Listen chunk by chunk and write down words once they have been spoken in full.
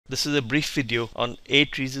This is a brief video on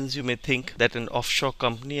 8 reasons you may think that an offshore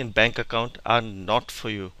company and bank account are not for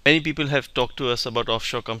you. Many people have talked to us about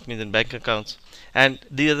offshore companies and bank accounts, and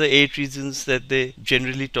these are the 8 reasons that they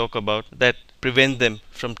generally talk about that prevent them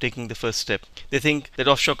from taking the first step. They think that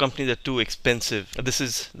offshore companies are too expensive. This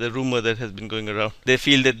is the rumor that has been going around. They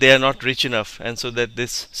feel that they are not rich enough and so that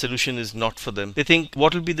this solution is not for them. They think,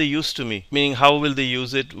 what will be the use to me? Meaning, how will they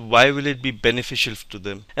use it? Why will it be beneficial to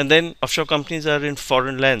them? And then offshore companies are in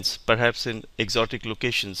foreign lands, perhaps in exotic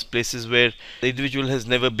locations, places where the individual has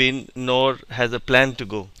never been nor has a plan to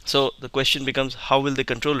go. So the question becomes, how will they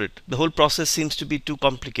control it? The whole process seems to be too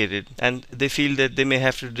complicated, and they feel that they may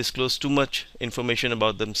have to disclose too much information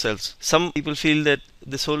about themselves. Some people feel that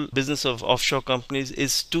this whole business of offshore companies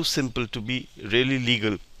is too simple to be really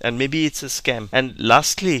legal, and maybe it's a scam. And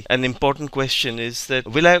lastly, an important question is that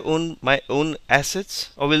will I own my own assets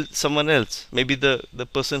or will someone else, maybe the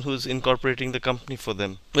person who's incorporating the company for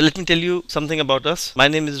them? Well, let me tell you something about us. My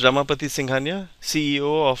name is Ramapati Singhania,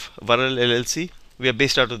 CEO of Varal LLC. We are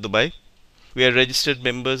based out of Dubai. We are registered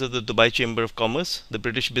members of the Dubai Chamber of Commerce, the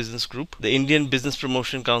British Business Group, the Indian Business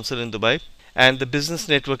Promotion Council in Dubai, and the Business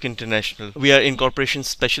Network International. We are incorporation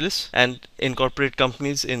specialists and incorporate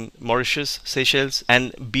companies in Mauritius, Seychelles,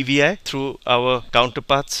 and BVI through our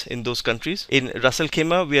counterparts in those countries. In Ras Al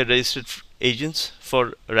Khaimah, we are registered agents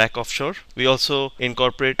for RAK Offshore. We also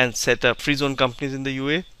incorporate and set up free zone companies in the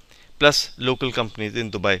UAE, plus local companies in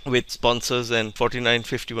Dubai with sponsors and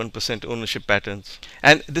 49-51% ownership patterns.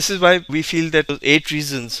 And this is why we feel that those 8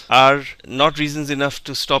 reasons are not reasons enough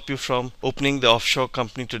to stop you from opening the offshore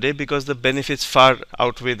company today, because the benefits far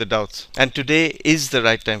outweigh the doubts. And today is the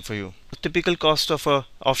right time for you. The typical cost of a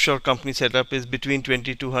offshore company setup is between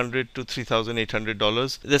 $2,200 to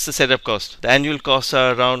 $3,800. That's the setup cost. The annual costs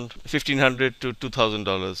are around $1,500 to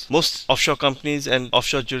 $2,000. Most offshore companies and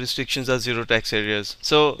offshore jurisdictions are zero tax areas.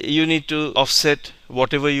 So you need to offset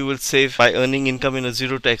whatever you will save by earning income in a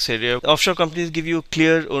zero tax area. Offshore companies give you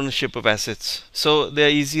clear ownership of assets. So they are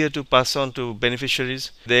easier to pass on to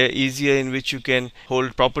beneficiaries. They are easier in which you can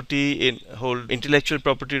hold property, hold intellectual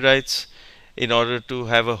property rights, in order to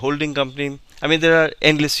have a holding company. I mean, there are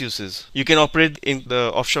endless uses. You can operate in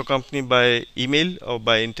the offshore company by email or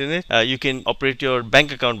by internet. You can operate your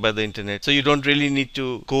bank account by the internet. So you don't really need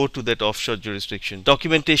to go to that offshore jurisdiction.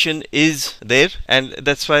 Documentation is there, and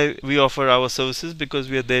that's why we offer our services,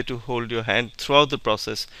 because we are there to hold your hand throughout the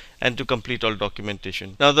process and to complete all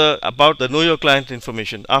documentation. Now, about the know your client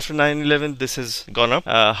information. After 9/11, this has gone up.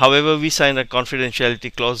 However, we sign a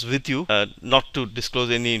confidentiality clause with you not to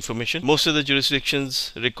disclose any information. Most of the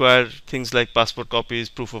jurisdictions require things like passport copies,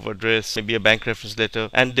 proof of address, maybe a bank reference letter,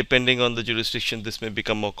 and depending on the jurisdiction, this may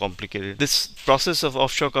become more complicated. This process of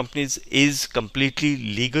offshore companies is completely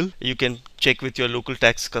legal. You can check with your local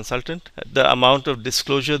tax consultant. The amount of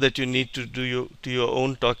disclosure that you need to do to your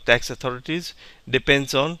own tax authorities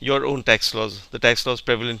depends on your own tax laws, the tax laws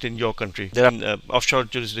prevalent in your country. There are offshore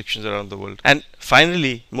jurisdictions around the world. And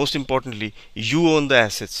finally, most importantly, you own the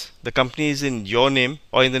assets. The company is in your name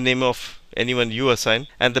or in the name of anyone you assign,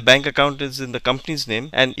 and the bank account is in the company's name,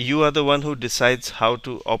 and you are the one who decides how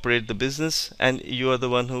to operate the business, and you are the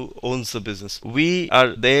one who owns the business. We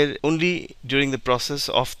are there only during the process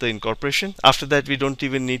of the incorporation. After that, we don't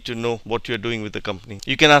even need to know what you're doing with the company.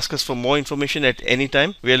 You can ask us for more information at any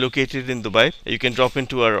time. We are located in Dubai. You can drop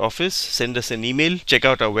into our office, send us an email, check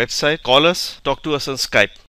out our website, call us, talk to us on Skype.